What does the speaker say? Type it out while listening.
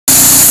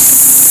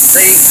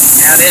See,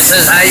 now this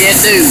is how you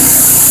do.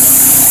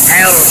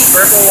 How to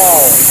strip a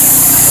wall.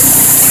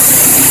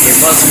 You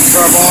put some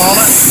trouble on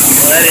it,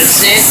 let it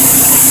sit,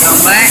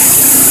 come back,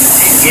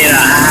 and get a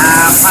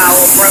high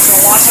power pressure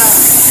washer,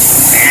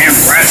 and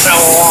pressure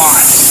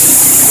wash.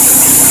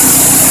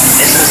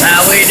 This is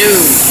how we do.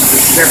 We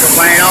strip a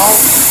paint off,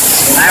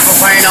 slap a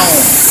paint on.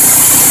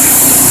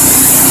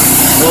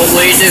 That's what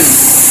we do.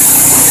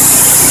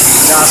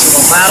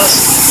 Joshua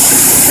Patterson,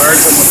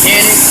 Virgil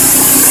McKinney,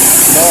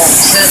 Mark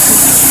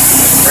Simpson,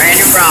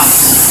 Randy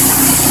Robinson.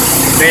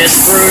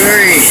 Best crew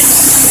there is.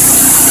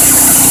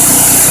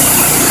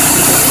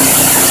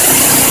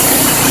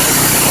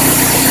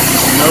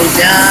 No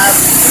job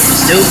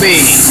is too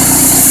big,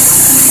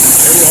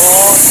 too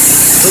hard,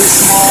 too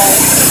small,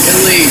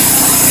 too easy.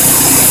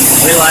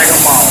 We like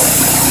them all.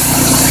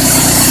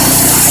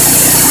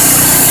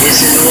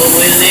 This is what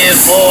we live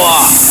for.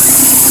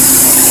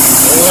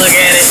 Look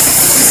at it.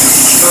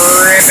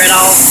 Strip it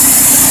off.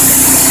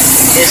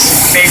 This is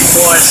big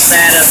boy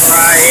status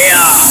right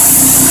here.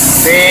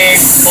 Big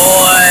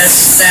boy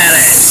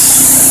status.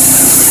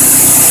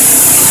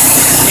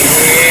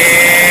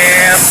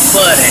 Yeah,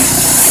 buddy.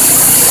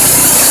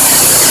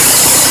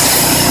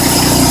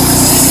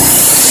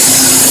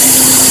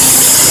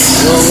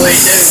 What we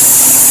do.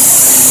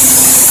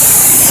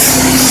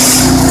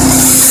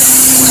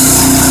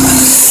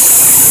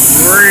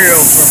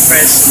 Real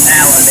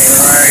professionality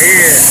right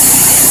here.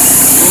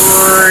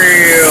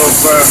 Real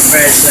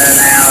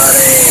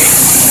professionality.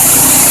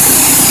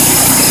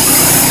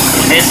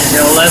 This is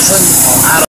your lesson on how to